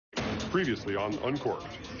Previously on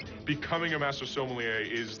Uncorked. Becoming a Master Sommelier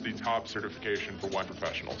is the top certification for wine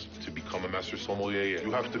professionals. To become a Master Sommelier,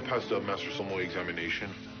 you have to pass the Master Sommelier examination.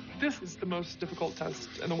 This is the most difficult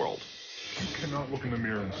test in the world. You cannot look in the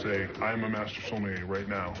mirror and say, I'm a Master Sommelier right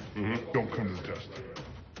now. Don't come to the test.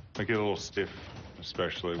 I get a little stiff,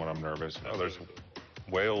 especially when I'm nervous. Oh, there's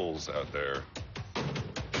whales out there.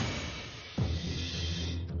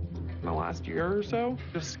 In the last year or so,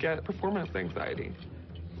 just get performance anxiety.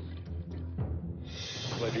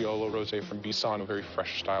 Leggiolo Rosé from Bisson, a very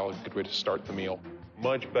fresh style, a good way to start the meal.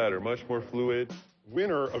 Much better, much more fluid.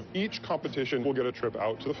 Winner of each competition will get a trip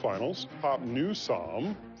out to the finals. Top new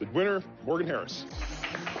Somm, the winner, Morgan Harris.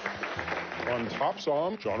 On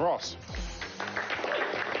TopSomm, John Ross.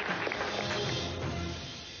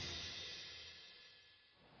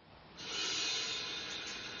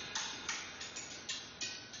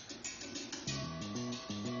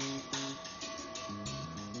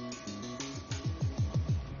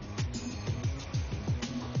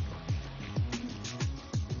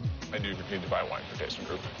 I do need to buy wine for tasting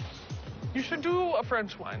group. You should do a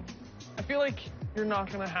French wine. I feel like you're not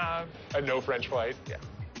gonna have A no French flight? Yeah.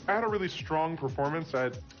 I had a really strong performance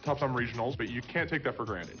at TopSomm Regionals, but you can't take that for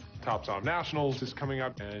granted. TopSomm Nationals is coming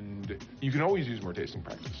up, and you can always use more tasting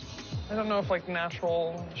practice. I don't know if like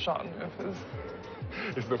natural Chateauneuf is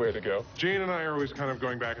Is the way to go. Jane and I are always kind of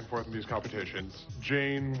going back and forth in these competitions.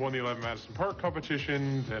 Jane won the 11 Madison Park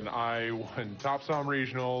competition, and I won TopSomm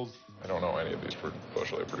Regionals. I don't know any of these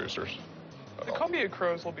Beaujolais producers. The Combier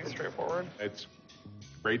Crows will be straightforward. It's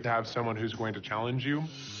great to have someone who's going to challenge you.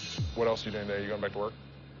 What else are you doing today? You going back to work?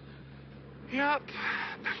 Yep,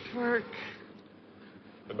 back to work.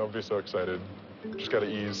 But don't be so excited. Just gotta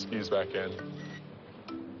ease back in.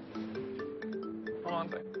 Hold on a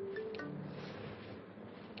second.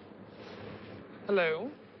 Hello?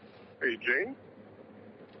 Hey, Jane?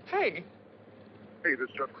 Hey. Hey, this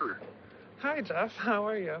is Jeff Cruz. Hi, Jeff. How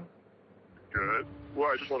are you? Good.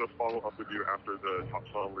 Well, I just want to follow up with you after the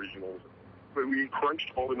TopSomm Regionals. But we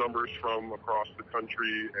crunched all the numbers from across the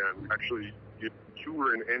country, and actually, if you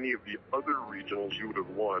were in any of the other regionals, you would have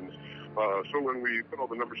won. So when we put all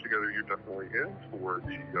the numbers together, you're definitely in for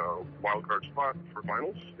the wild card spot for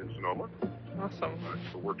finals in Sonoma. Awesome.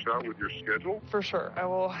 If it works out with your schedule. For sure. I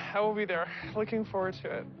will be there. Looking forward to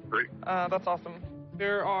it. Great. That's awesome.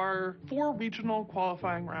 There are 4 regional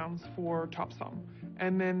qualifying rounds for TopSomm,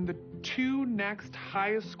 and then the 2 next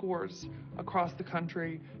highest scores across the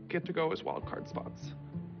country get to go as wildcard spots.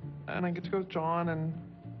 And I get to go with John, and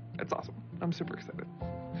it's awesome. I'm super excited.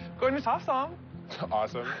 Going to TopSomm.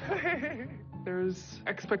 Awesome. There's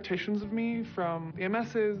expectations of me from the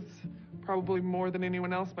MSs, probably more than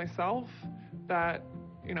anyone else myself, that,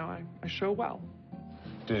 you know, I show well.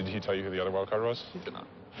 Did he tell you who the other wild card was? He did not.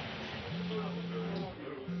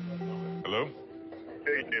 Hello?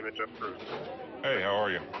 Hey, David, Jeff Cruz. Hey, how are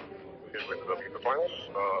you? Getting ready to be the finals.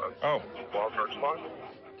 Oh, Wild card spot.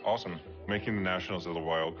 awesome. Making the Nationals of the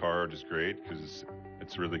wild card is great because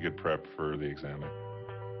it's really good prep for the exam.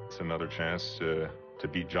 It's another chance to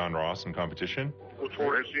beat John Ross in competition. Look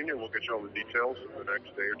forward to seeing you. We'll get you all the details in the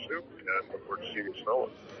next day or two, and look forward to seeing you in Sonoma.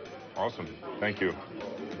 Awesome. Thank you.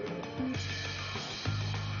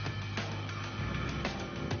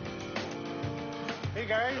 Hey,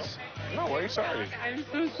 guys. No way, sorry. I'm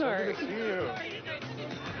so sorry. Good to see you.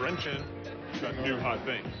 Wrenching got new hot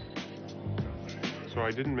things. So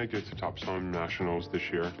I didn't make it to TopSomm Nationals this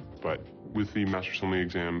year, but with the Master Sommelier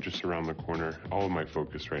exam just around the corner, all of my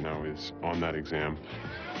focus right now is on that exam.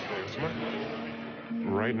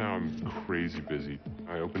 Right now, I'm crazy busy.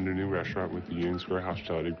 I opened a new restaurant with the Union Square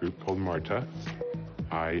Hospitality Group called Marta.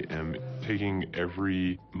 I am taking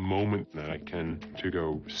every moment that I can to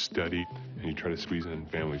go study and try to squeeze in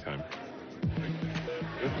family time.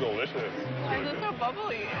 This is delicious. Why is it so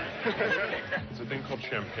bubbly? It's a thing called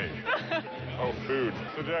champagne. Oh, food.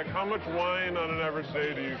 So, Jack, how much wine on an average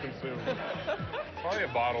day do you consume? Probably a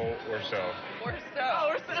bottle or so. Or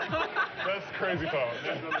so. That's crazy talk.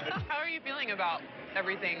 How are you feeling about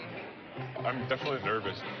everything? I'm definitely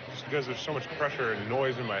nervous just because there's so much pressure and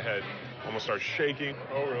noise in my head. I almost start shaking.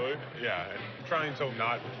 Oh, really? Yeah, and trying to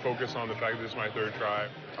not focus on the fact that this is my 3rd try.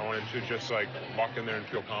 I wanted to just like walk in there and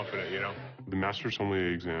feel confident, you know? The Master Sommelier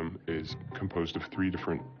exam is composed of 3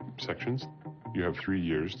 different sections. You have 3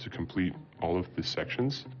 years to complete all of the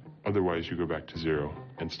sections. Otherwise, you go back to 0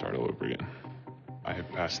 and start all over again. I have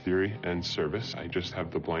passed theory and service. I just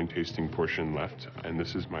have the blind tasting portion left, and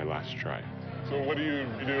this is my last try. So what do you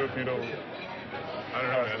do if you don't? I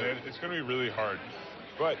don't know, man. It's going to be really hard.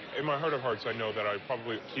 But in my heart of hearts, I know that I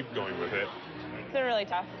probably keep going with it. It's been really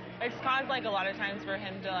tough. It's caused like a lot of times for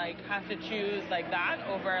him to like have to choose like that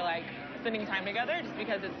over like spending time together, just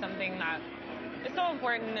because it's something that is so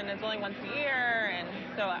important and it's only once a year, and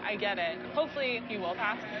so I get it. Hopefully he will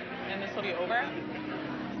pass and this will be over.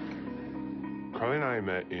 Carly and I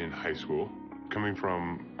met in high school. Coming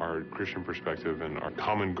from our Christian perspective and our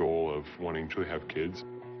common goal of wanting to have kids,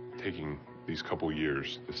 taking these couple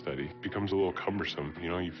years to study becomes a little cumbersome. You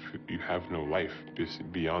know, you have no life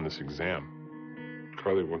beyond this exam.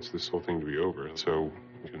 Carly wants this whole thing to be over so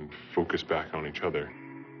we can focus back on each other.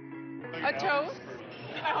 A toast?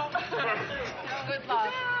 Oh. Good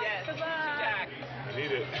luck. Yes. Good luck. Jack. I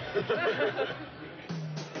need it.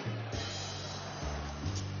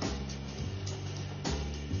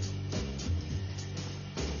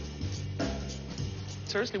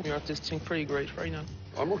 Seriously, we are testing pretty great right now.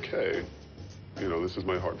 I'm okay. You know, this is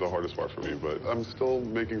the hardest part for me, but I'm still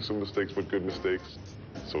making some mistakes, but good mistakes.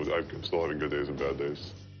 So I'm still having good days and bad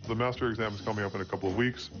days. The master exam is coming up in a couple of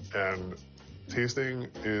weeks, and tasting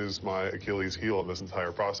is my Achilles heel in this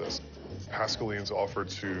entire process. Pascaline's offered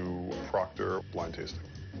to proctor blind tasting.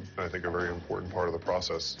 And I think a very important part of the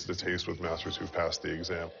process is to taste with masters who've passed the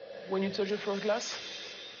exam. When you touch your first glass?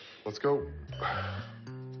 Let's go.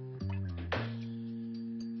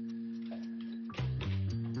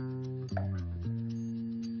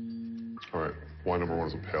 All right, wine number 1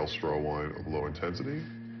 is a pale straw wine of low intensity.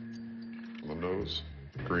 On the nose,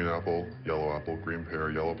 green apple, green pear,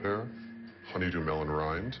 yellow pear, honeydew melon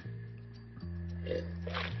rind.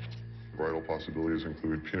 Varietal possibilities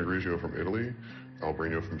include Pinot Grigio from Italy,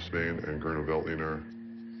 Albreño from Spain, and Gurno Veltliner.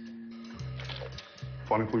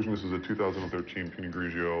 Final conclusion, this is a 2013 Pinot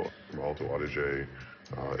Grigio from Alto Adige,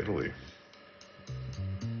 Italy.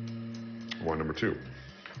 Wine number 2.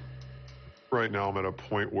 Right now, I'm at a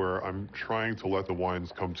point where I'm trying to let the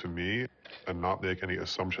wines come to me and not make any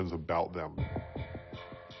assumptions about them.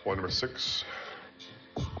 Wine number 6.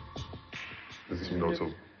 This is some notes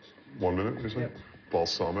of 1 minute, you say? Yep.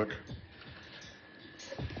 Balsamic.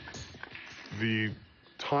 The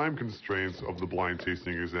time constraints of the blind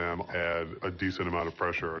tasting exam add a decent amount of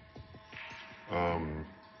pressure.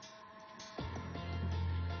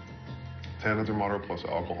 Tannins are moderate plus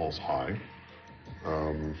alcohol's high.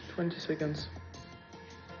 20 seconds.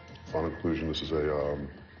 Final conclusion, this is a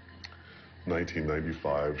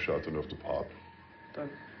 1995 Chateauneuf de Pop. Done.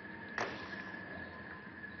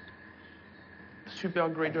 Super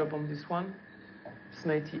great job on this one. It's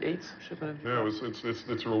 98. Yeah,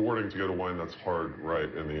 it's rewarding to get a wine that's hard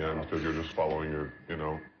right in the end because you're just following your, you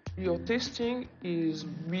know. Your tasting is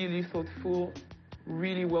really thoughtful,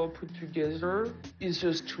 really well put together. It's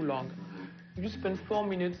just too long. You spend 4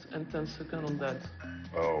 minutes and 10 seconds on that.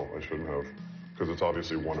 Oh, I shouldn't have. Because it's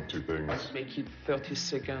obviously one of two things. Make it 30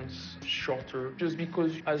 seconds shorter. Just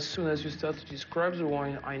because as soon as you start to describe the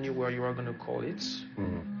wine, I knew where you were going to call it.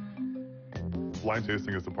 Blind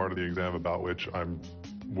tasting is the part of the exam about which I'm,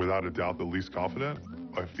 without a doubt, the least confident.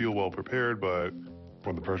 I feel well prepared, but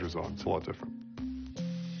when the pressure's on, it's a lot different.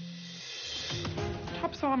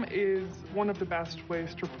 TopSomm is one of the best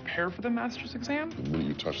ways to prepare for the master's exam. The minute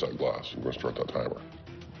you touch that glass, we're going to start that timer.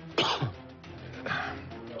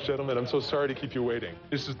 Gentlemen, I'm so sorry to keep you waiting.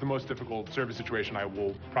 This is the most difficult service situation I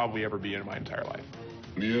will probably ever be in my entire life.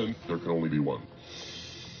 In the end, there can only be one.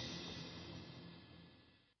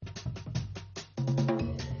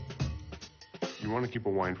 You want to keep a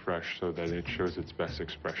wine fresh so that it shows its best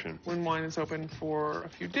expression. When wine is open for a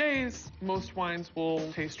few days, most wines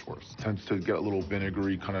will taste worse. Tends to get a little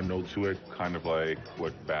vinegary kind of note to it. Kind of like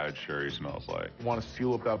what bad sherry smells like. You want to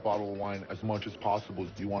seal up that bottle of wine as much as possible.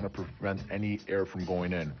 You want to prevent any air from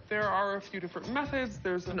going in. There are a few different methods.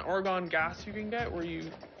 There's an argon gas you can get where you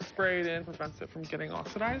spray it in, prevents it from getting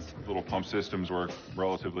oxidized. Little pump systems work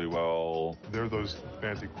relatively well. There are those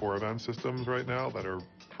fancy Coravin systems right now that are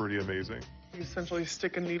pretty amazing. You essentially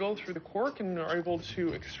stick a needle through the cork and are able to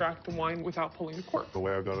extract the wine without pulling the cork. The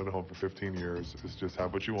way I've done it at home for 15 years is just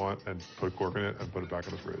have what you want and put a cork in it and put it back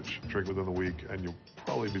in the fridge. Drink within the week and you'll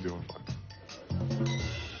probably be doing fine.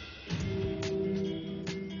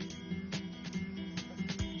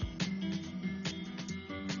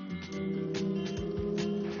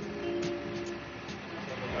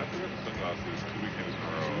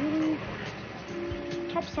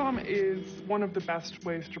 TopSomm is one of the best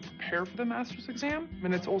ways to prepare for the master's exam,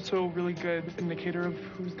 and it's also a really good indicator of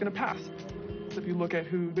who's going to pass. If you look at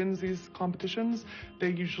who wins these competitions, they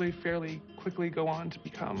usually fairly quickly go on to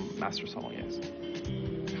become master sommeliers.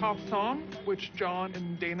 TopSomm, which John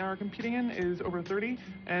and Dana are competing in, is over 30,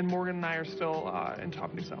 and Morgan and I are still in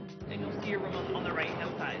Top New Somm. And you'll see your remote on the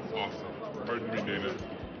right-hand side. Awesome. Pardon me, Dana.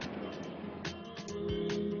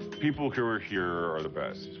 People who are here are the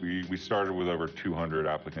best. We started with over 200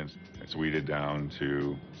 applicants. It's weeded down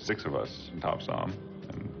to 6 of us in TopSomm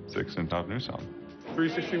and 6 in Top NewSomm.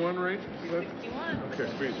 361, right? 361. Okay,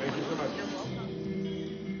 sweet. Thank you so much. You're welcome.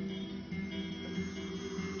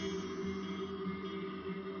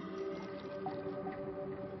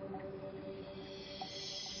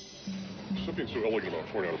 Stop being so elegant about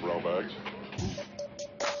pouring out of brown bags.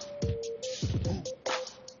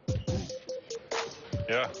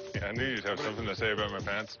 Yeah, I knew you'd have something to say about my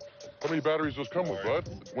pants. How many batteries does come with, bud?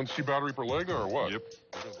 1C battery per leg or what? Yep.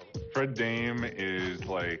 Fred Dame is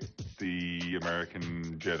like the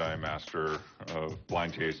American Jedi master of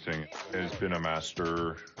blind tasting. He's been a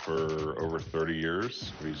master for over 30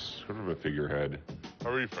 years. He's sort of a figurehead. How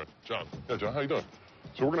are you, Fred? John. Yeah, John, how you doing?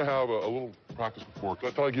 So we're going to have a little practice before.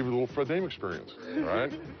 I thought I'd give you a little Fred Dame experience, all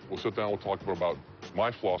right? We'll sit down, we'll talk about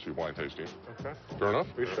my philosophy of blind tasting. Okay. Fair enough?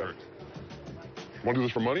 Sure. Want to do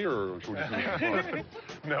this for money, or should we just do this for fun?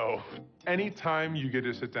 No. Anytime you get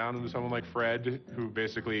to sit down with someone like Fred, who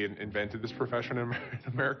basically invented this profession in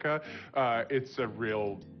America, it's a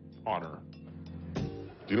real honor. Do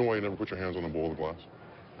you know why you never put your hands on the bowl of the glass?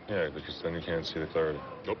 Yeah, because then you can't see the clarity.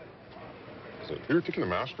 Nope. You're taking the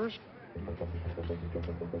Masters?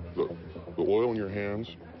 The oil in your hands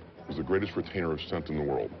is the greatest retainer of scent in the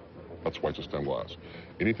world. That's why it's a stem glass.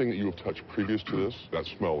 Anything that you have touched previous to this, that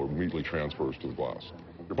smell immediately transfers to the glass.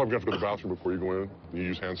 You're probably going to have to go to the bathroom before you go in. You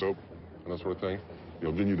use hand soap and that sort of thing. You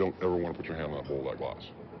know, then you don't ever want to put your hand on that bowl of that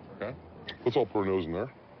glass. Okay? Let's all put our nose in there.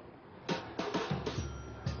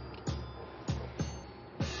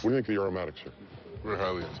 What do you think of the aromatics here? We're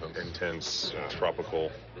highly intense,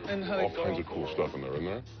 tropical. And how All kinds of cool stuff in there, isn't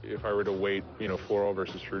there? If I were to weight, floral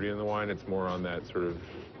versus fruity in the wine, it's more on that sort of,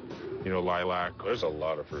 lilac. There's a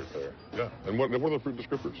lot of fruit there. Yeah. And what are the fruit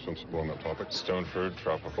descriptors, since we're on that topic? Stone fruit,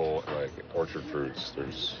 tropical, like orchard fruits.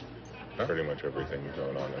 There's pretty much everything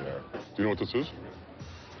going on in there. Do you know what this is?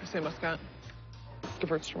 I say muscat.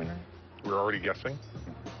 Gewürztraminer. We're already guessing?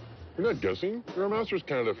 You're not guessing. You're a master's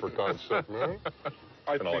candidate, for God's sake, man.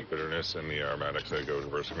 Phenolic bitterness and the aromatics that go to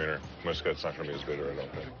Gewürztraminer. Muscat's not going to be as bitter, I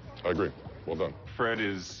don't think. I agree. Well done. Fred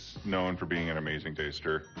is known for being an amazing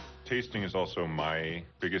taster. Tasting is also my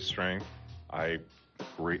biggest strength. I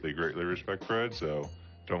greatly respect Fred, so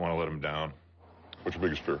don't want to let him down. What's your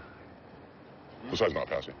biggest fear? Besides not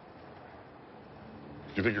passing.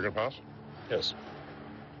 Do you think you're going to pass? Yes.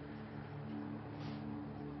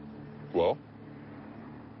 Well?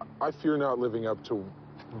 I fear not living up to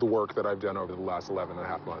the work that I've done over the last 11 and a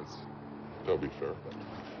half months. That'll be fair.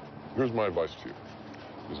 Here's my advice to you,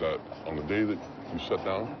 is that on the day that you sit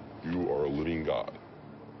down, you are a living God.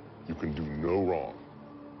 You can do no wrong.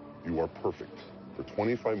 You are perfect. For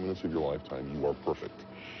 25 minutes of your lifetime, you are perfect.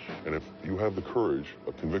 And if you have the courage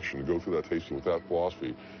of conviction to go through that tasting with that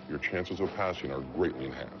philosophy, your chances of passing are greatly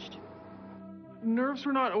enhanced. Nerves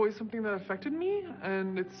were not always something that affected me,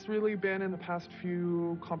 and it's really been in the past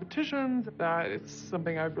few competitions that it's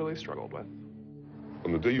something I've really struggled with.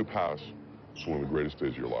 On the day you pass, it's one of the greatest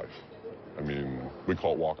days of your life. I mean, we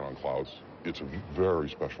call it walking on clouds. It's a very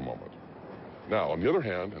special moment. Now, on the other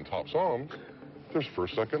hand, in TopSomm, there's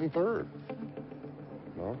first, second, and third.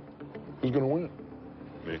 No? Who's going to win?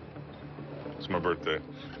 Me. It's my birthday.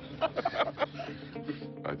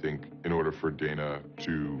 I think in order for Dana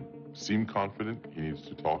to seem confident, he needs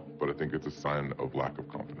to talk, but I think it's a sign of lack of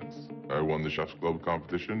confidence. I won the Chef's Club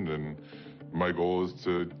competition, and my goal is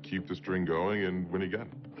to keep the string going and win again.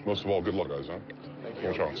 Most of all, good luck, guys, huh? Thank you.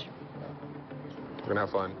 Bon chance. We're going to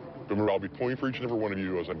have fun. Remember, I'll be pulling for each and every one of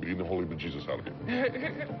you as I'm beating the holy bejesus out of you.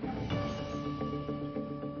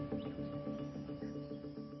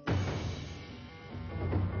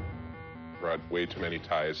 Brought way too many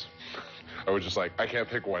ties. I was just like, I can't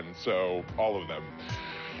pick one, so all of them.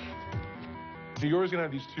 So you're always gonna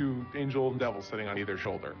have these two angel and devil sitting on either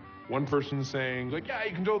shoulder. One person saying, like, yeah,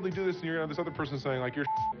 you can totally do this, and you're gonna have this other person saying, like, you're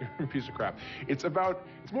a piece of crap. It's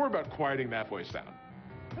more about quieting that voice down.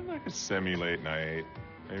 I'm like a semi-late night,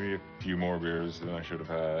 maybe a few more beers than I should have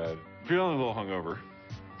had. Feeling a little hungover,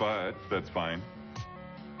 but that's fine.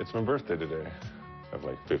 It's my birthday today. I have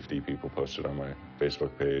like 50 people posted on my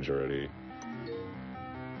Facebook page already.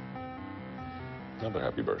 Another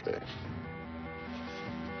happy birthday.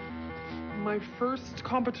 My first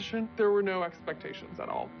competition, there were no expectations at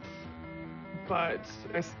all. But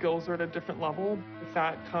my skills are at a different level. With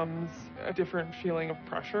that comes a different feeling of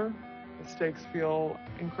pressure. The stakes feel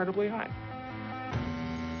incredibly high.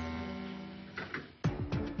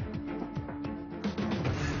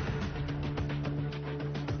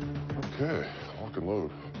 Okay, lock and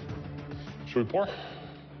load. Should we pour?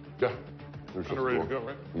 Yeah. Kind of ready to go,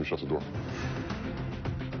 right? Let me shut the door.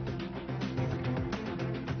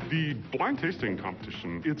 The blind tasting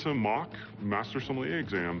competition, it's a mock master sommelier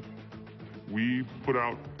exam. We put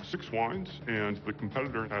out 6 wines, and the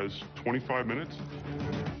competitor has 25 minutes.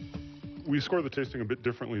 We score the tasting a bit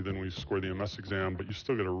differently than we score the MS exam, but you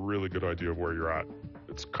still get a really good idea of where you're at.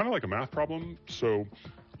 It's kind of like a math problem, so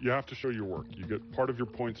you have to show your work. You get part of your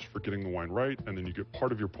points for getting the wine right, and then you get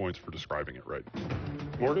part of your points for describing it right.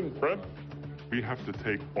 Morgan, Fred? We have to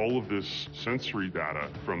take all of this sensory data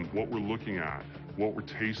from what we're looking at, what we're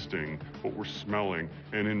tasting, what we're smelling,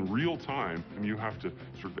 and in real time, you have to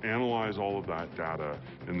sort of analyze all of that data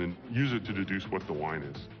and then use it to deduce what the wine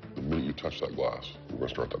is. The minute you touch that glass, we're going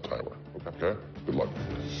to start that timer. Okay? Good luck.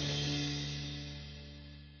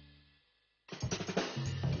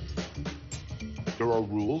 There are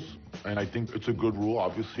rules, and I think it's a good rule.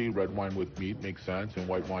 Obviously, red wine with meat makes sense, and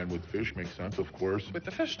white wine with fish makes sense, of course. With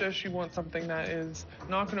the fish dish, you want something that is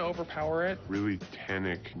not going to overpower it. Really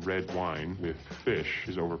tannic red wine with fish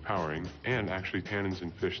is overpowering, and actually tannins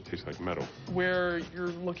in fish taste like metal. Where you're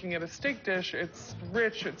looking at a steak dish, it's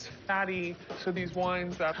rich, it's fatty, so these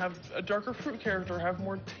wines that have a darker fruit character, have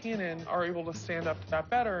more tannin, are able to stand up to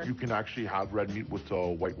that better. You can actually have red meat with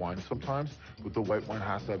white wine sometimes, but the white wine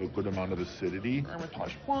has to have a good amount of acidity.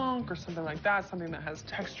 Hermitage Blanc or something like that, something that has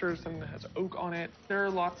texture, something that has oak on it. There are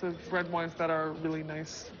lots of red wines that are really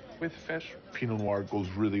nice with fish. Pinot Noir goes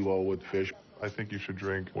really well with fish. I think you should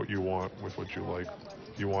drink what you want with what you like.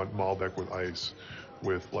 You want Malbec with ice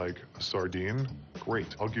with like a sardine?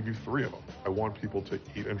 Great, I'll give you 3 of them. I want people to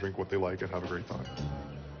eat and drink what they like and have a great time.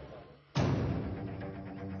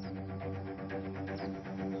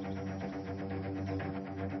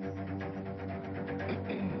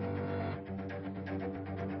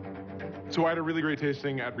 So I had a really great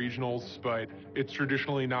tasting at regionals, but it's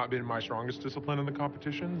traditionally not been my strongest discipline in the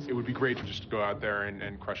competitions. It would be great to just go out there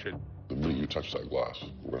and crush it. The minute you touch that glass,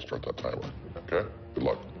 we're going to start that timer. Okay? Good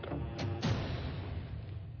luck. Okay.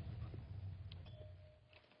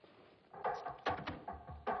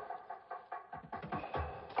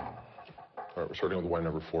 All right, we're starting with wine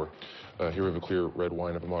number 4. Here we have a clear red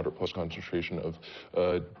wine of a moderate plus concentration of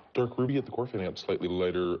dark ruby at the core, filling out slightly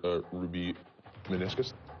lighter ruby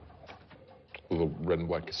meniscus. A little red and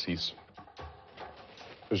black cassis.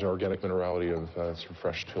 There's an organic minerality of sort of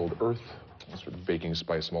fresh tilled earth, sort of baking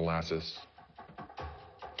spice molasses,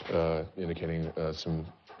 indicating some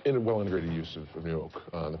well-integrated use of new oak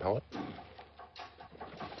on the palate.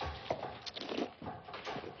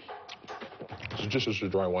 So just as a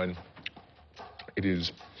dry wine, it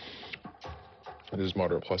is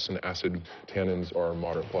moderate plus in acid. Tannins are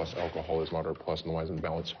moderate plus. Alcohol is moderate plus, and the wine's in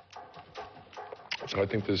balance. So I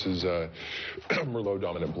think this is a Merlot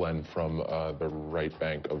dominant blend from the right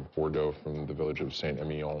bank of Bordeaux, from the village of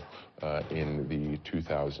Saint-Emilion in the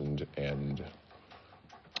 2010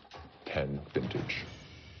 vintage.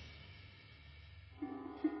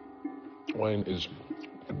 Wine is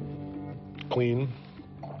clean.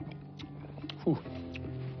 Whew.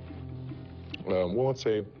 Well, let's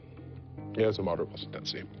say, yeah, it's a moderate plus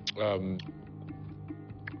intensity.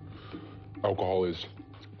 Alcohol is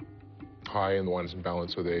high and the wine is in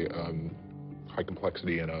balance with a high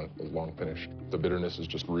complexity and a long finish. The bitterness is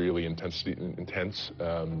just really intense.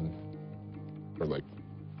 Or like,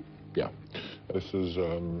 yeah. This is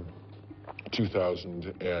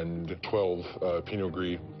 2012 Pinot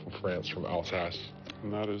Gris from France, from Alsace.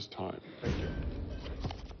 And that is time. Thank you.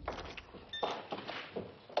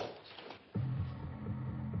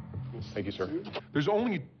 Thank you, sir. There's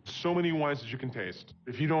only so many wines that you can taste.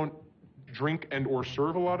 If you don't drink and or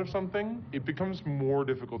serve a lot of something, it becomes more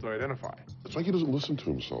difficult to identify. It's like he doesn't listen to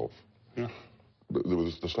himself. Yeah.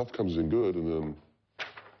 The stuff comes in good, and then...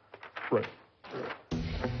 Right.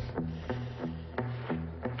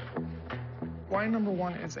 Wine number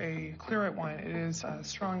 1 is a clear white wine. It is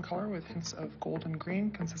strong color with hints of gold and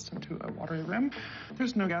green, consistent to a watery rim.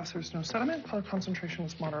 There's no gas, there's no sediment. Color concentration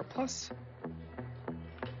is moderate plus.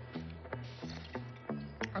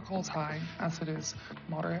 Alcohol is high, acid is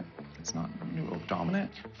moderate. It's not new oak dominant.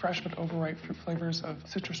 Fresh but overripe fruit flavors of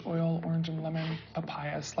citrus oil, orange and lemon,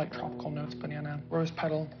 papaya, slight tropical notes, banana, rose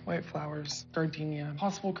petal, white flowers, gardenia.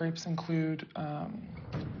 Possible grapes include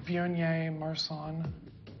Viognier, Marsanne,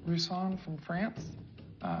 Roussanne from France,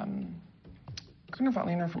 Grüner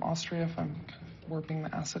Veltliner from Austria, if I'm warping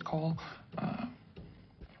the acid call.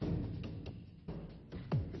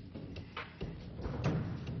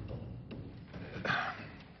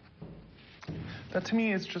 That to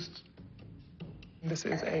me is just, this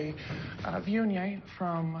is a Viognier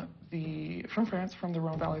from France, from the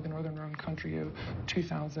Rhone Valley, the northern Rhone country of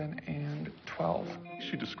 2012.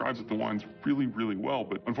 She describes the wines really, really well,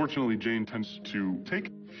 but unfortunately Jane tends to take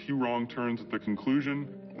a few wrong turns at the conclusion.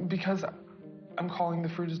 Because I'm calling the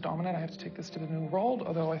fruit as dominant, I have to take this to the New World,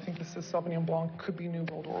 although I think this is Sauvignon Blanc, could be New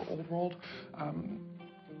World or Old World.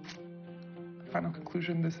 Final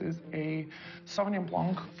conclusion, this is a Sauvignon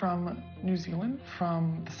Blanc from New Zealand,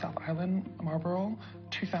 from the South Island, Marlborough,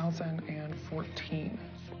 2014.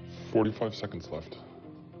 45 seconds left.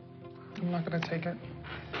 I'm not gonna take it.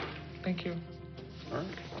 Thank you. All right,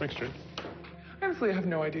 thanks, Jane. Honestly, I have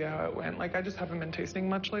no idea how it went. Like, I just haven't been tasting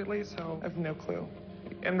much lately, so I have no clue.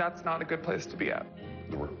 And that's not a good place to be at.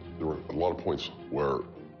 There were a lot of points where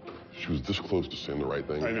she was this close to saying the right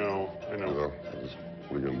thing. I know. You know,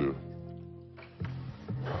 what are you gonna do?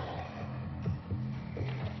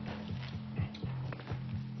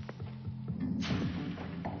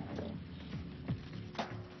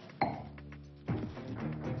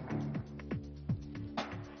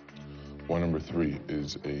 Wine number 3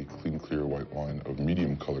 is a clean, clear white wine of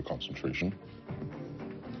medium color concentration.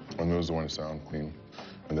 On nose, the wine is sound, clean,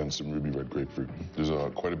 and then some ruby red grapefruit. There's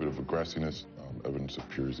quite a bit of a grassiness, evidence of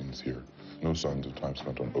pyrazines here. No signs of time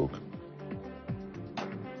spent on oak.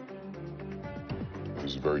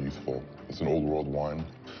 It's very youthful. It's an old world wine.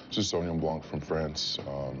 This is Sauvignon Blanc from France.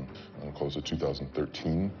 I'm gonna call this a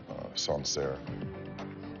 2013 Sancerre.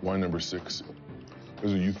 Wine number 6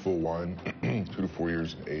 is a youthful wine, 2 to 4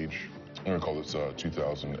 years in age. I'm gonna call this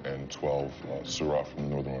 2012 Syrah from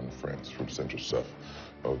northern France, from Saint-Joseph,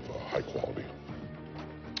 of high quality.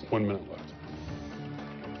 1 minute left.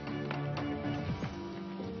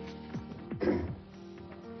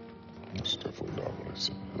 It's definitely not what I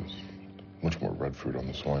said. There's much more red fruit on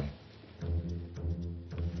this wine.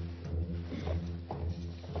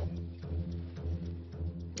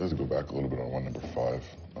 Let's go back a little bit on wine number 5.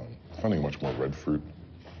 Finding much more red fruit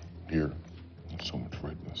here. There's so much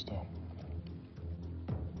redness, though.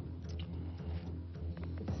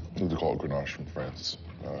 They call it Grenache from France.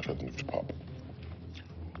 Chateauneuf du Pape.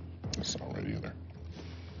 That's not right either.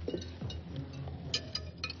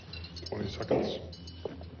 20 seconds.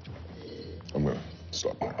 I'm gonna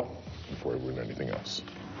stop there before I ruin anything else.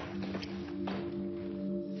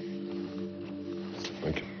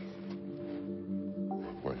 Thank you.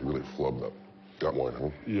 Well, he really flubbed that wine,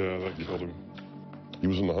 huh? Yeah, that killed him. He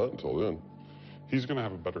was in the hunt until then. He's going to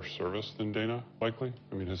have a better service than Dana, likely.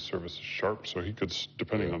 I mean, his service is sharp, so he could,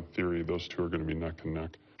 depending on theory, those two are going to be neck and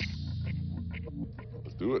neck.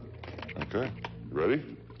 Let's do it. Okay. You ready?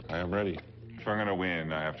 I am ready. If I'm going to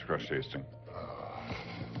win, I have to crush tasting.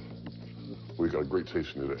 We got a great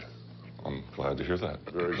tasting today. I'm glad to hear that.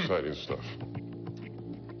 Very exciting stuff.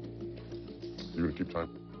 You gonna keep time?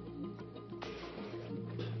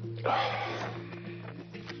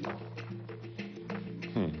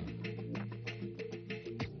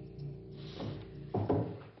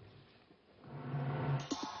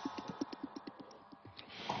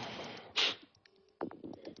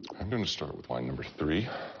 I'm going to start with wine number 3.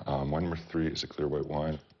 Wine number 3 is a clear white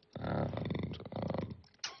wine, and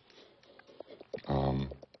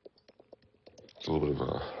it's a little bit of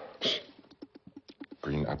a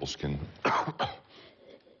green apple skin.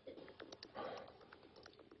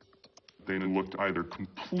 Dana looked either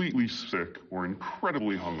completely sick or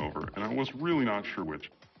incredibly hungover, and I was really not sure which.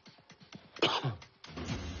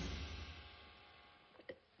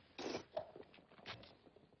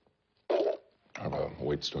 Have a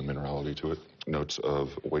white stone minerality to it. Notes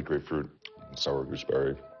of white grapefruit, sour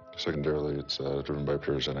gooseberry. Secondarily, it's driven by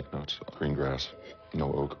pyrazinic notes. Green grass,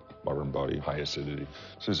 no oak, modern body, high acidity.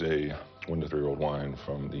 This is a 1 to 3 year old wine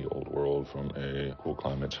from the old world, from a cool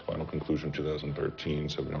climate. Final conclusion 2013,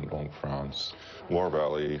 Sauvignon Blanc, France. Loire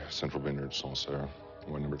Valley, Central Vineyard, Sancerre.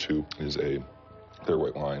 Wine number 2 is a clear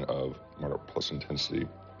white wine of moderate plus intensity.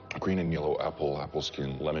 Green and yellow apple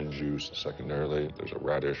skin, lemon juice. Secondarily, there's a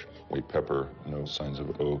radish, white pepper, no signs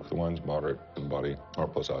of oak. The wine's moderate in body, R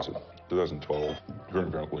plus acid. 2012,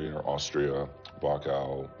 Grünbergler, Austria,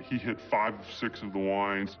 Wachau. He hit 5 of 6 of the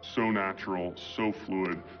wines, so natural, so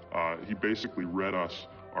fluid. He basically read us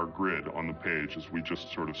our grid on the page as we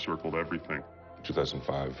just sort of circled everything.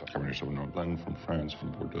 2005, Cabernet Sauvignon blend from France,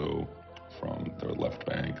 from Bordeaux, from the left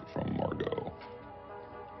bank, from Margaux.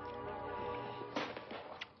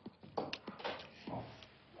 I'm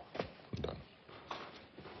done.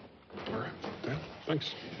 All right, Dan,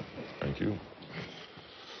 thanks. Thank you.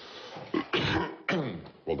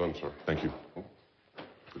 Well done, sir. Thank you.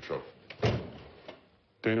 Good job.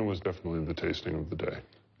 Dana was definitely the tasting of the day.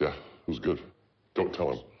 Yeah, it was good. Don't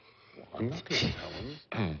tell him. I'm not going to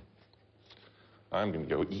tell him. I'm going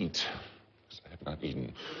to go eat, because I have not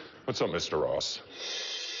eaten. What's up, Mr. Ross?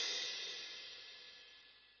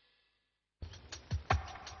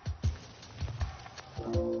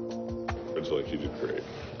 It's like, you did great.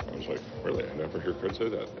 I was like, really? I never hear Fred say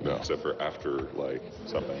that. No. Except for after, like,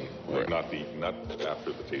 something. Like, not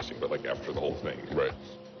after the tasting, but, like, after the whole thing. Right.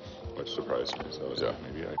 Which surprised me, so I was like,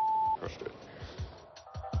 maybe I crushed it.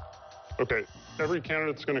 Okay, every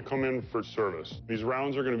candidate's going to come in for service. These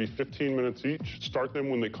rounds are going to be 15 minutes each. Start them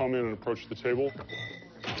when they come in and approach the table.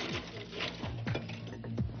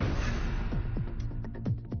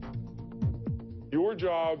 Your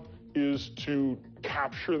job is to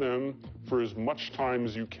capture them for as much time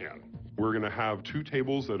as you can. We're going to have two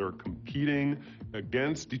tables that are competing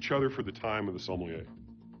against each other for the time of the sommelier.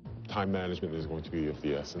 Time management is going to be of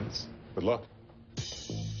the essence. Good luck.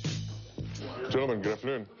 Gentlemen, good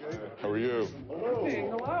afternoon. How are you? Hey,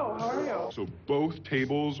 hello, how are you? So both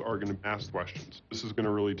tables are going to ask questions. This is going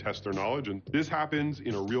to really test their knowledge, and this happens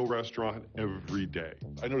in a real restaurant every day.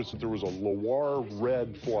 I noticed that there was a Loire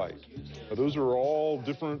red flight. Now, those are all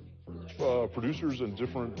different producers and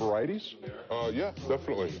different varieties? Yeah,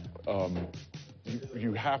 definitely.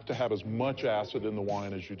 You have to have as much acid in the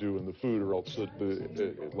wine as you do in the food, or else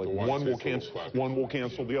one will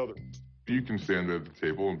cancel the other. You can stand there at the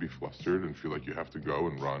table and be flustered and feel like you have to go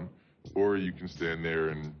and run, or you can stand there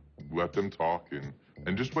and let them talk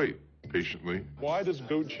and just wait patiently. Why does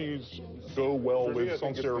goat cheese go well with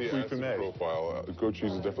Sancerre Fruit Fumé? Profile. Goat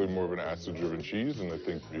cheese is definitely more of an acid-driven cheese, and I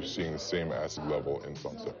think you're seeing the same acid level in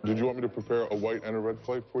Sancerre. Did you want me to prepare a white and a red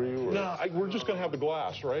flight for you? Or? No, we're just going to have the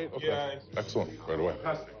glass, right? Okay. Yeah. Excellent. Right away.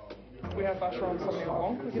 We have Vacheron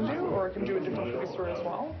Sauvignon we can do, or I can do a different producer as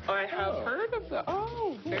well. I have heard of the,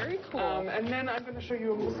 very cool. And then I'm going to show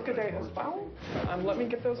you a Muscadet as well. Let me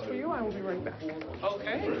get those for you. I will be right back.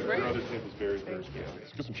 Okay, great. Thank you.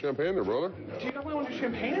 Let's get some champagne there, brother. Do you definitely want to do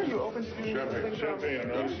champagne, or are you open to doing something? Champagne,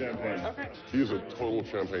 not champagne. Okay. He's a total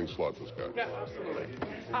champagne slut, this guy. Yeah, absolutely.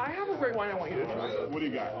 I have a great wine I want you to try. What do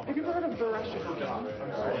you got? Have you heard of Barèche?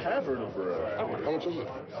 I have heard of Barèche. Okay. How much is it?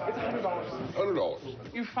 It's $100.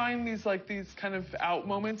 $100. You find these kind of out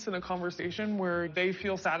moments in a conversation where they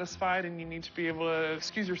feel satisfied and you need to be able to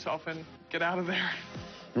excuse yourself and get out of there.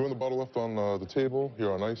 You want the bottle left on the table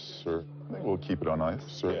here on ice, or? I think we'll keep it on ice.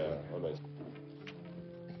 Sir? Yeah, on ice.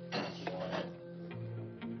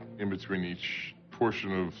 In between each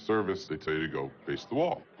portion of service, they tell you to go face the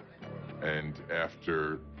wall. And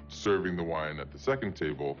after serving the wine at the second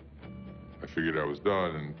table, I figured I was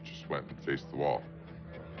done and just went and faced the wall.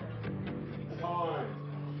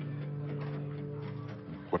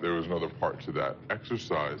 But there was another part to that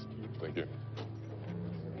exercise. Thank you.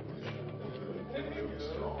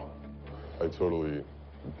 I totally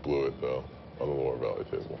blew it, though, on the Loire Valley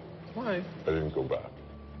table. Why? I didn't go back.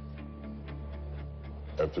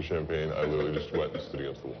 After champagne, I literally just went and stood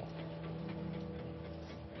against the wall.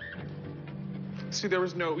 See,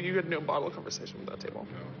 you had no bottle conversation with that table.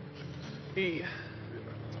 He.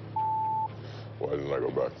 Why didn't I go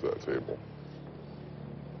back to that table?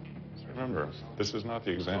 Remember, this is not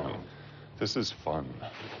the exam. This is fun.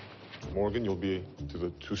 Morgan, you'll be to the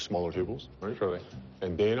two smaller tables, right? Surely.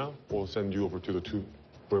 And Dana will send you over to the two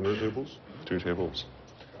perimeter tables. Two tables.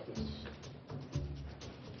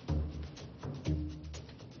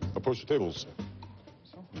 Approach the tables.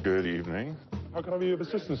 Good evening. How can I be of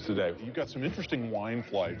assistance today? You've got some interesting wine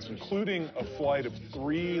flights, including a flight of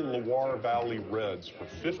 3 Loire Valley Reds for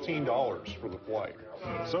 $15 for the flight.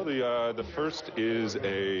 So the first is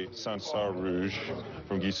a Sancerre Rouge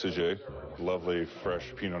from Guy Saget. Lovely,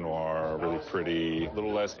 fresh Pinot Noir, really pretty, a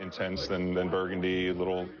little less intense than Burgundy, a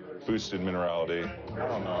little boosted minerality. I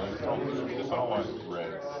don't know. I don't want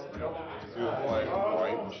reds. Do a flight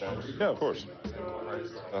white and shed. Yeah, of course.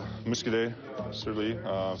 Muscadet, Surly,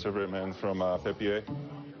 Sauvignon from Pépier.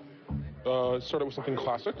 Start out with something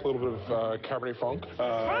classic, a little bit of Cabernet Franc.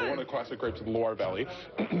 I want a classic grape to the Loire Valley.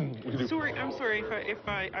 I'm sorry if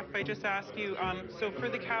I just ask you. So for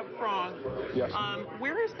the Cab Franc, yes.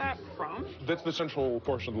 Where is that from? That's the central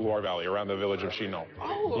portion of the Loire Valley, around the village of Chinon.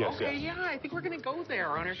 Oh, yes, okay, yes. yeah. I think we're gonna go there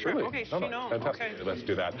on our trip. Surely. Okay, No, Chinon. fantastic. Okay. Let's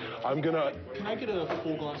do that. Can I get a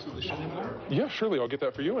full glass of the Chenin Blanc? Yeah, surely. I'll get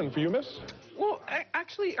that for you, and for you, miss. Well,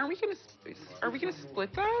 actually, are we gonna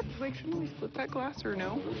split that? Like, shouldn't we split that glass or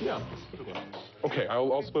no? Yeah. Okay,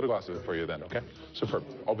 I'll split a glass of it for you then. Okay. Superb.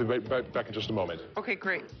 I'll be back in just a moment. Okay,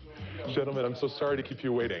 great. Gentlemen, I'm so sorry to keep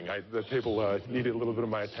you waiting. The table needed a little bit of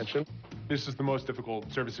my attention. This is the most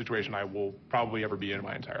difficult service situation I will probably ever be in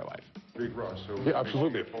my entire life. Big rush. So Yeah,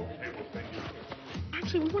 absolutely.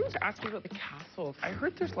 Actually, we wanted to ask you about the castles. I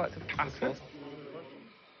heard there's lots of castles.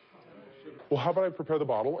 Well, how about I prepare the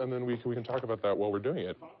bottle, and then we can talk about that while we're doing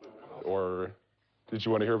it. Or did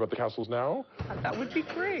you want to hear about the castles now? That would be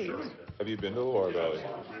great. Have you been to the Loire Valley?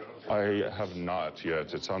 I have not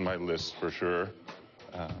yet. It's on my list for sure.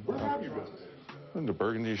 where have you been? Into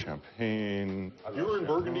Burgundy, Champagne. You were in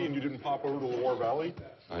Burgundy and you didn't pop over to Loire Valley?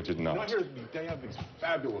 I did You know, I not. hear they have these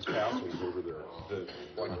fabulous castles over there.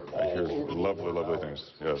 I hear lovely, lovely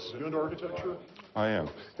things. Yes. You into architecture? I am.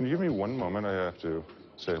 Can you give me one moment? I have to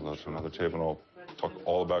say hello to another table, and I'll talk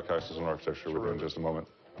all about castles and architecture with you in just a moment.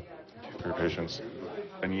 Thank you for your patience.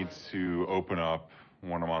 I need to open up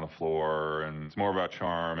when I'm on the floor, and it's more about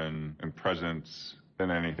charm and presence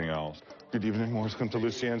than anything else. Good evening, Morris. Come to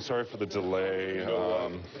Lucien. Sorry for the delay.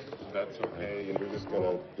 That's okay. And we're just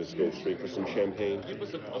gonna go straight for some champagne. Give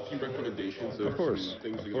us a few recommendations of course, some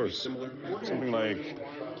things of that are course. similar. Something like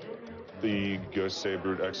the Gosset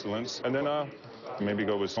Brut Excellence. And then maybe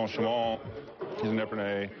go with Saint-Chamond. He's an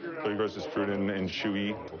Epernay. So he goes to Struden and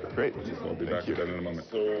Chouy. Great. I'll be back with that in a moment.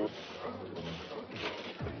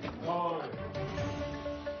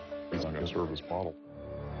 He's not going to serve this bottle.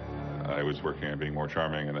 I was working on being more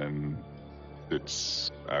charming, and then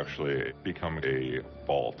it's actually become a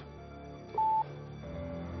fault.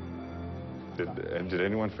 Did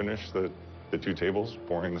anyone finish the two tables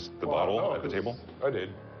pouring the bottle at the table? I did.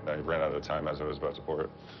 I ran out of time as I was about to pour it.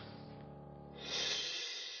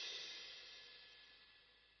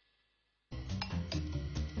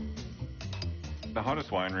 The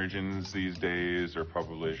hottest wine regions these days are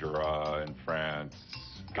probably Jura in France.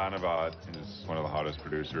 Cannevat is one of the hottest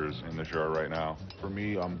producers in the Jura right now. For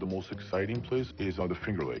me, the most exciting place is the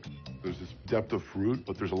Finger Lakes. There's this depth of fruit,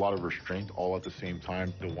 but there's a lot of restraint all at the same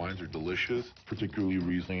time. The wines are delicious, particularly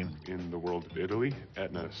Riesling. In the world of Italy,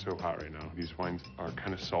 Etna is so hot right now. These wines are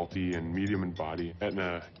kind of salty and medium in body.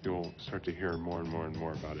 Etna, you'll start to hear more and more and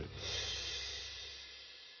more about it.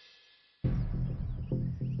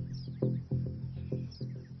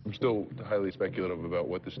 I'm still highly speculative about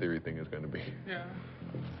what this theory thing is going to be. Yeah.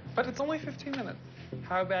 But it's only 15 minutes.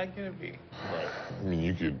 How bad can it be? Right. I mean,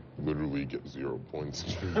 you could literally get 0 points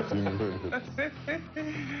in 15 minutes.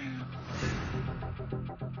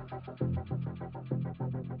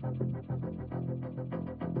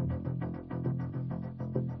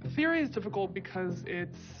 Theory is difficult because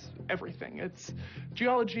it's everything. It's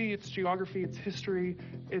geology, it's geography, it's history.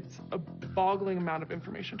 It's a boggling amount of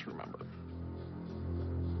information to remember.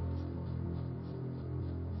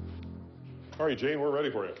 All right, Jane, we're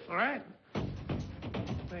ready for you. All right.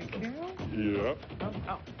 Thank you. Yeah.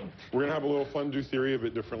 Oh. We're going to have a little fun, do theory a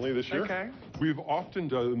bit differently this year. Okay. We've often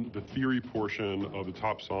done the theory portion of the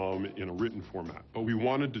TopSomm in a written format, but we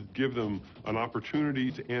wanted to give them an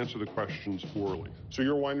opportunity to answer the questions orally. So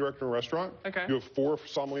you're a wine director in a restaurant. Okay. You have 4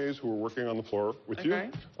 sommeliers who are working on the floor with you.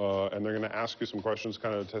 Okay. And they're going to ask you some questions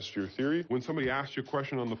kind of to test your theory. When somebody asks you a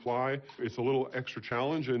question on the fly, it's a little extra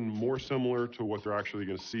challenge and more similar to what they're actually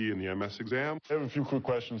going to see in the MS exam. I have a few quick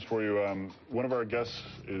questions for you. One of our guests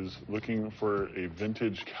is looking for a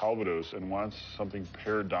vintage Calvados and wants something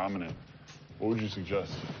pair dominant. What would you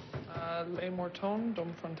suggest? Le Morton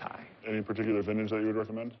d'Omfrontaille. Any particular vintage that you would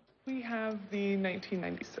recommend? We have the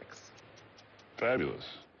 1996. Fabulous.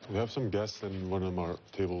 We have some guests in one of our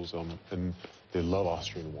tables, and they love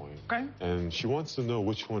Austrian wine. Okay. And she wants to know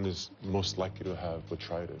which one is most likely to have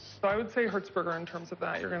botrytis. So I would say Herzberger in terms of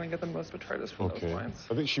that. You're going to get the most botrytis from those wines.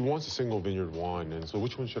 I think she wants a single vineyard wine, and so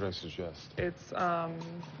which one should I suggest? It's,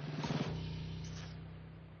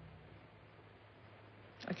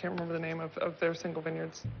 I can't remember the name of their single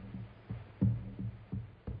vineyards.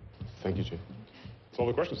 Thank you, Jay. That's all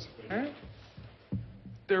the questions. All right.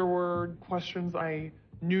 There were questions I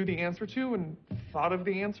knew the answer to and thought of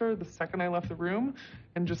the answer the second I left the room,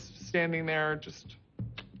 and just standing there, just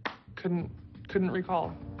couldn't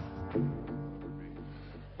recall.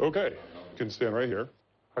 Okay, you can stand right here.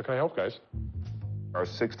 How can I help, guys? Our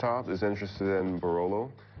 6 top is interested in Barolo.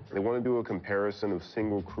 They want to do a comparison of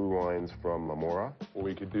single cru wines from Lamora. Well,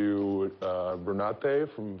 we could do Brunate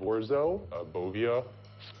from Vorzo, Bovia,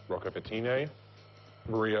 Roccapetine,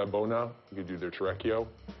 Maria Bona. We could do their Turecchio.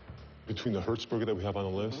 Between the Herzberger that we have on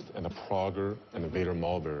the list and the Prager and the Vader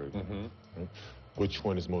Malberg, right? Which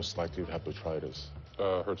one is most likely to have botrytis?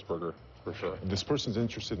 Herzberger, for sure. This person's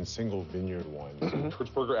interested in single vineyard wines.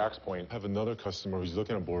 Herzberger, Axe Point. I have another customer who's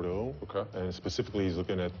looking at Bordeaux. Okay. And specifically, he's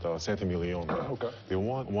looking at Saint-Emilion. Okay. They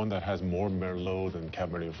want one that has more Merlot than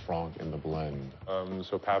Cabernet Franc in the blend.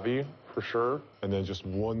 So Pavie, for sure. And then just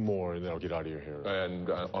one more, and then I'll get out of your hair. And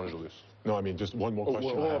Angelus. No, I mean, just one more question.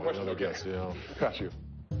 One more I have question, another okay. guess, you know. Got you.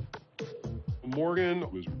 Morgan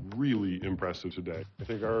was really impressive today. I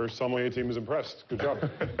think our sommelier team is impressed. Good job.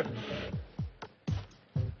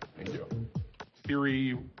 Thank you.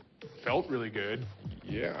 Theory felt really good.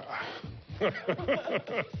 Yeah.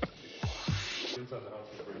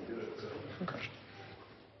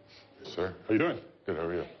 Sir. How you doing? Good, how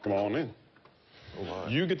are you? Come on in. Oh, my.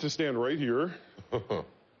 You get to stand right here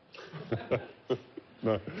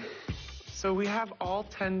No. So we have all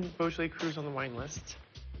 10 Beaujolais crus on the wine list.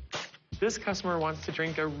 This customer wants to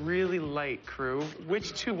drink a really light cru.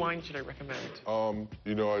 Which 2 wines should I recommend?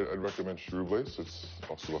 You know, I'd recommend Cherubles. It's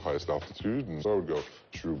also the highest altitude, and so I would go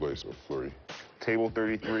Cherubles or Fleury. Table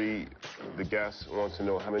 33, the guest wants to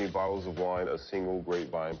know how many bottles of wine a single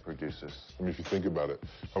grapevine produces. I mean, if you think about it,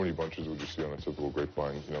 how many bunches would you see on a typical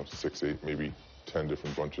grapevine? You know, 6, 8, maybe 10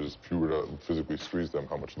 different bunches. If you were to physically squeeze them,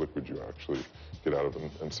 how much liquid you actually get out of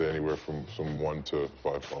them? And say anywhere from 1 to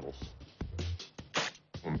 5 bottles.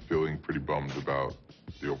 I'm feeling pretty bummed about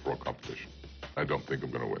the overall competition. I don't think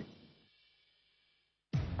I'm going to win.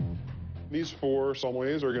 These 4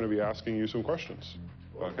 sommeliers are going to be asking you some questions.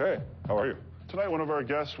 Okay, how are you? Tonight, one of our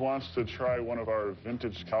guests wants to try one of our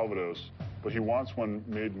vintage Calvados, but he wants one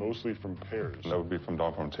made mostly from pears. That would be from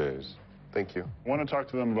Don Frontiers. Thank you. I want to talk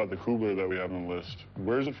to them about the Kubler that we have on the list.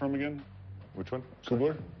 Where is it from again? Which one?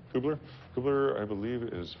 Kubler? Kubler? Kubler, I believe,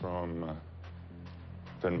 is from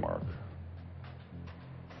Denmark.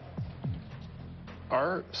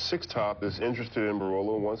 Our 6 top is interested in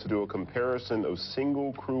Barolo and wants to do a comparison of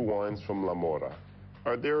single cru wines from La Mora.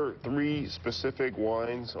 Are there 3 specific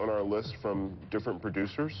wines on our list from different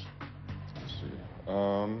producers? Let's see.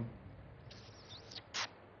 Why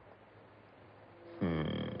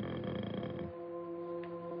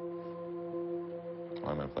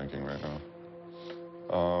am I blanking right now?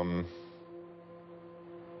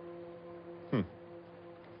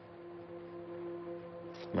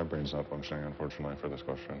 My brain's not functioning, unfortunately, for this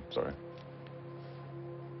question. Sorry.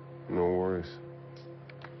 No worries.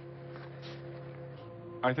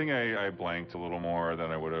 I think I blanked a little more than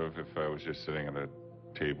I would have if I was just sitting at a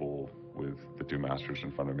table with the 2 masters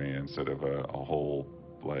in front of me instead of a whole,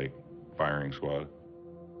 like, firing squad.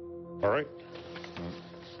 All right.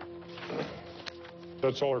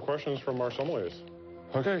 That's all our questions from our sommeliers.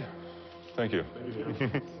 Okay. Thank you.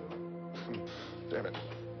 Damn it.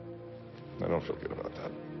 I don't feel good about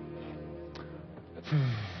that.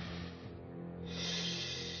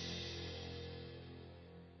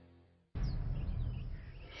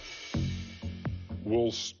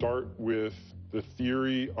 We'll start with the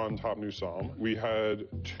theory on TopSomm. We had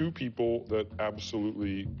 2 people that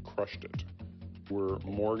absolutely crushed it. Were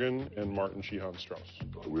Morgan and Martin Sheehan-Strauss.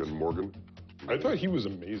 We had Morgan. I thought he was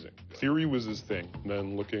amazing. Theory was his thing.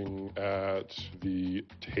 Then looking at the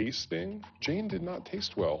tasting, Jane did not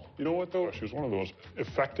taste well. You know what, though? She was one of those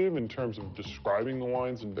effective in terms of describing the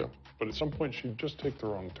wines, but at some point, she'd just take the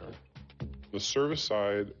wrong turn. The service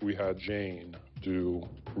side, we had Jane do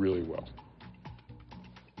really well.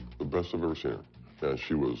 The best I've ever seen her. And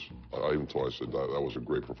she was, I even told her, I said, that was a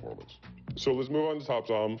great performance. So let's move on to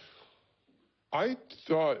TopSomm. I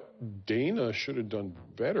thought Dana should have done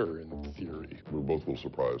better in theory. We were both a little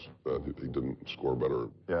surprised that he didn't score better.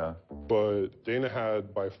 Yeah. But Dana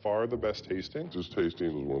had by far the best tasting. His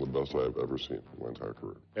tasting was one of the best I've ever seen in my entire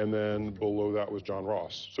career. And then below that was John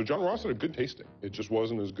Ross. So John Ross had a good tasting. It just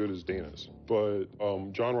wasn't as good as Dana's. But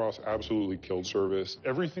John Ross absolutely killed service.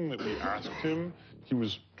 Everything that we asked him, he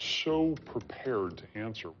was so prepared to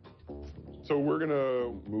answer. So we're going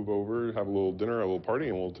to move over, have a little dinner, a little party,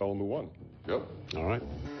 and we'll tell him who won. Yep. All right.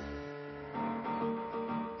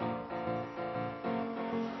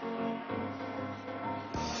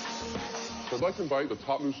 So I'd like to invite the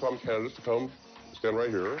TopSomm candidates to come stand right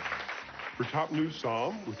here. For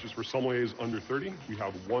TopSomm, which is for sommeliers under 30, we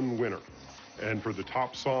have 1 winner. And for the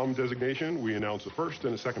TopSomm designation, we announce a first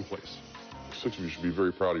and a second place. 6 of you should be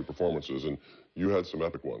very proud of your performances, and you had some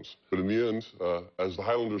epic ones. But in the end, as the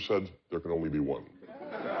Highlanders said, there can only be 1.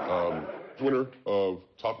 Winner of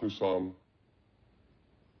TopSomm,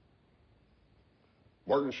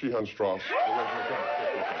 Martin Sheehan-Strauss.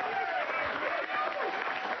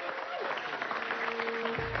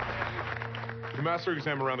 The master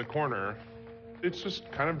exam around the corner, it's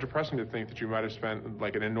just kind of depressing to think that you might have spent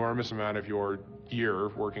like an enormous amount of your year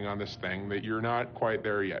working on this thing that you're not quite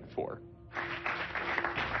there yet for.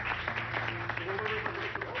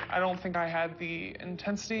 I don't think I had the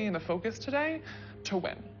intensity and the focus today to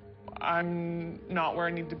win. I'm not where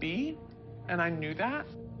I need to be, and I knew that.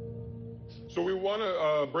 So we want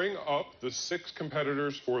to bring up the 6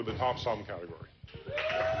 competitors for the TopSomm category.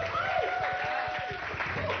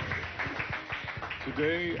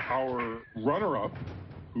 Today, our runner-up,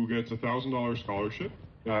 who gets a $1,000 scholarship,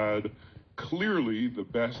 had clearly the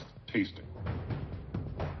best tasting.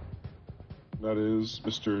 That is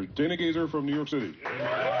Mr. Dana Gazer from New York City.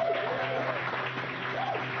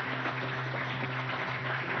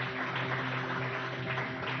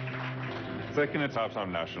 Second at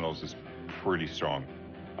TopSomm Nationals is pretty strong.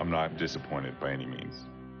 I'm not disappointed by any means.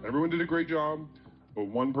 Everyone did a great job. But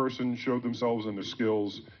one person showed themselves and their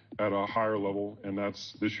skills at a higher level, and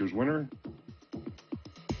that's this year's winner,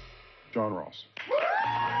 John Ross.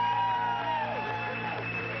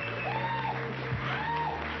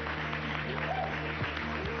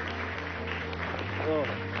 Oh.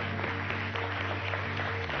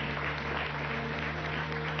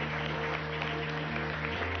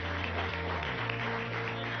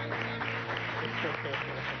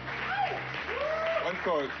 I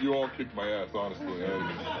thought you all kicked my ass, honestly.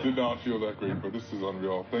 I did not feel that great, but this is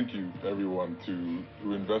unreal. Thank you, everyone,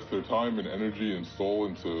 who invest their time and energy and soul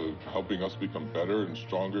into helping us become better and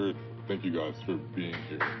stronger. Thank you guys for being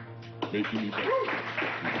here, making me better.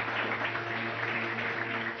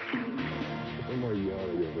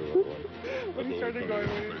 When you started going,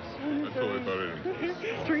 I totally thought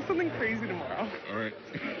it. drink something crazy tomorrow. All right.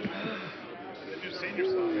 You've seen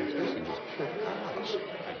yourself. Seriously, just kicked ass.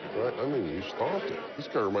 Right? I mean, you stomped it. This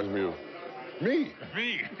guy reminds me of me.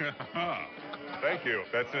 Me. Thank you.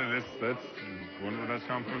 That's one of the best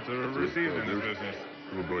compliments I've ever received in this business.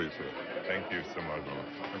 You're brilliant, sir. Thank you so much.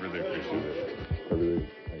 I really appreciate it. Everything.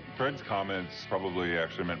 Fred's comments probably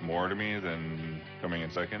actually meant more to me than coming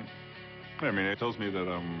in second. I mean, it tells me that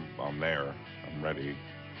I'm there. I'm ready.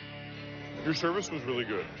 Your service was really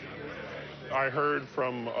good. I heard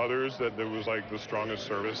from others that it was like the strongest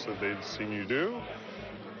service that they'd seen you do.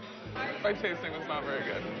 My tasting was not very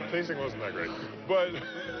good. Tasting wasn't that great, but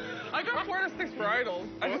I got 4 to 6 varietals.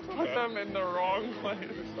 I just put them in the wrong place.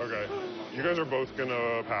 okay. You guys are both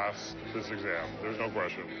gonna pass this exam. There's no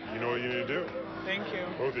question. You know what you need to do. Thank you.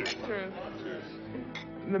 Both of you. Cheers. Cheers.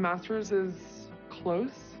 The master's is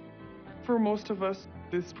close. For most of us,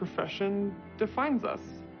 this profession defines us.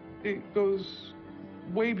 It goes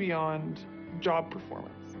way beyond job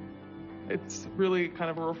performance. It's really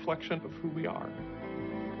kind of a reflection of who we are.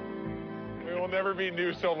 We will never be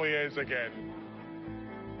new sommeliers again.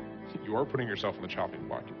 You are putting yourself on the chopping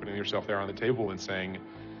block. You're putting yourself there on the table and saying,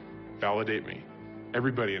 validate me.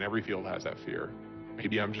 Everybody in every field has that fear.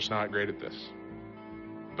 Maybe I'm just not great at this.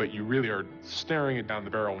 But you really are staring it down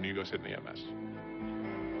the barrel when you go sit in the MS.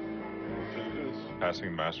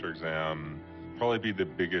 Passing the master exam probably be the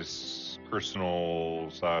biggest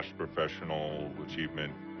personal/professional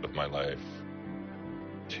achievement of my life.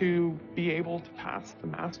 To be able to pass the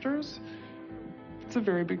master's, it's a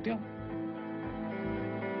very big deal.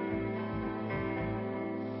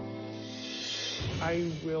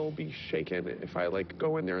 I will be shaken if I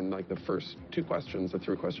go in there and the first 2 questions or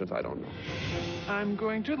 3 questions I don't know. I'm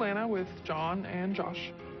going to Atlanta with John and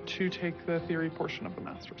Josh to take the theory portion of the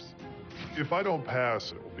master's. If I don't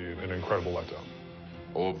pass, it will be an incredible letdown.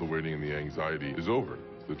 All of the waiting and the anxiety is over.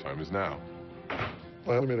 The time is now. I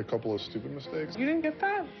only made a couple of stupid mistakes. You didn't get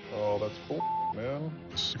that? Oh, that's bull, man.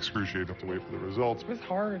 It's excruciating to have to wait for the results. It was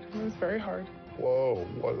hard. It was very hard. Whoa,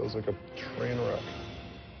 what? That was like a train wreck.